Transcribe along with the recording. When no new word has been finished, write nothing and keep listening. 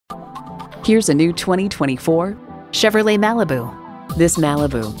Here's a new 2024 Chevrolet Malibu. This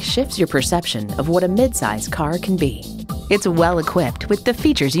Malibu shifts your perception of what a midsize car can be. It's well equipped with the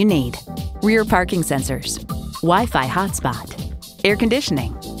features you need: rear parking sensors, Wi-Fi hotspot, air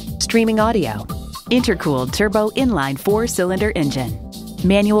conditioning, streaming audio, intercooled turbo inline 4-cylinder engine,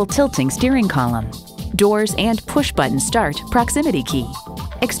 manual tilting steering column, doors and push-button start proximity key,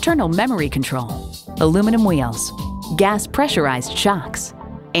 external memory control, aluminum wheels, gas pressurized shocks,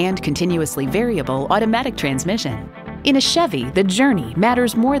 and continuously variable automatic transmission. In a Chevy, the journey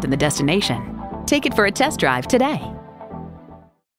matters more than the destination. Take it for a test drive today.